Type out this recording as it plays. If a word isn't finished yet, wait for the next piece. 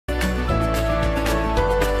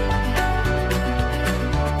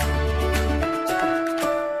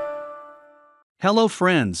Hello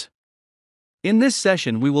friends. In this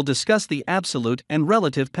session we will discuss the absolute and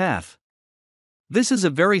relative path. This is a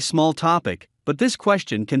very small topic, but this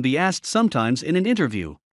question can be asked sometimes in an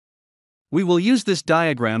interview. We will use this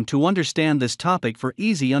diagram to understand this topic for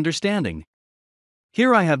easy understanding.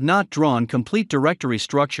 Here I have not drawn complete directory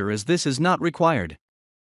structure as this is not required.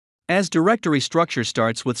 As directory structure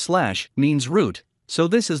starts with slash means root, so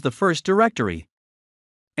this is the first directory.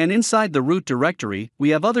 And inside the root directory,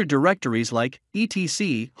 we have other directories like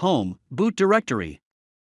etc, home, boot directory.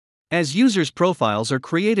 As users' profiles are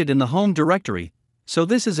created in the home directory, so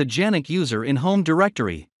this is a Janic user in home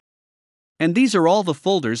directory. And these are all the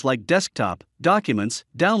folders like desktop, documents,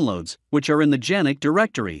 downloads, which are in the Janic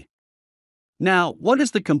directory. Now, what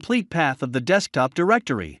is the complete path of the desktop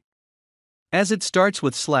directory? As it starts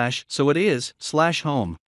with slash, so it is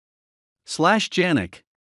 /home, /Janic,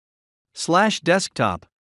 /desktop.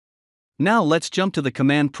 Now let's jump to the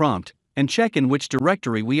command prompt and check in which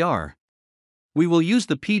directory we are. We will use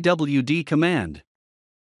the pwd command.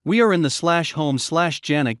 We are in the /home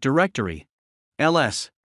 /Janic directory.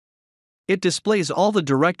 ls. It displays all the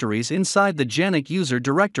directories inside the Janic user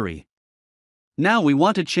directory. Now we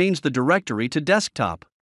want to change the directory to desktop.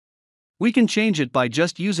 We can change it by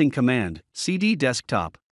just using command cd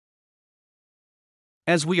desktop.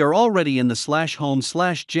 As we are already in the /home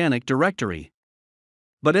 /Janic directory.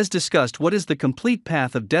 But as discussed, what is the complete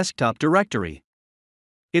path of desktop directory?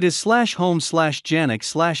 It is /home /Janic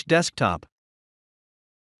 /desktop.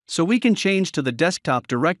 So we can change to the desktop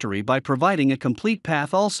directory by providing a complete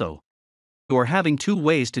path also. Or having two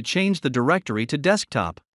ways to change the directory to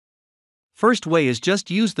desktop. First way is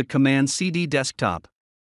just use the command cd desktop.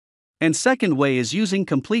 And second way is using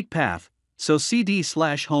complete path, so cd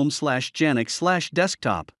 /home /Janic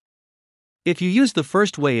 /desktop. If you use the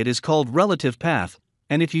first way it is called relative path,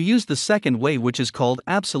 and if you use the second way which is called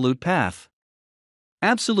absolute path.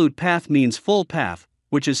 Absolute path means full path,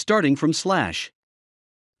 which is starting from slash.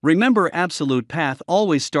 Remember, absolute path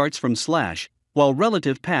always starts from slash, while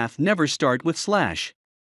relative path never start with slash.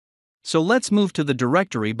 So let's move to the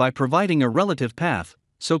directory by providing a relative path,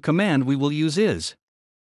 so command we will use is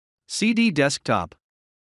cd desktop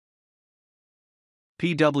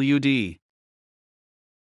pwd.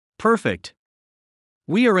 Perfect.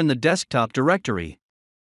 We are in the desktop directory.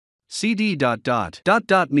 cd ...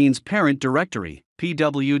 means parent directory,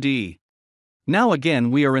 pwd. Now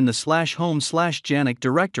again we are in the /home /Janic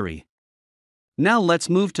directory. Now let's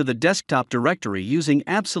move to the desktop directory using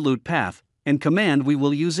absolute path, and command we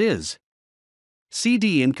will use is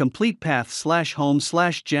cd in complete path /home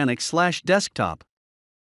 /Janic /desktop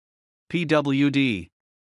pwd.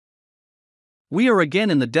 We are again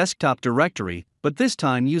in the desktop directory, but this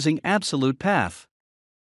time using absolute path.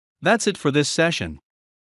 That's it for this session.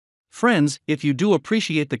 Friends, if you do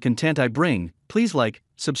appreciate the content I bring, please like,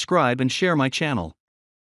 subscribe and share my channel.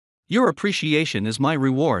 Your appreciation is my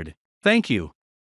reward. Thank you.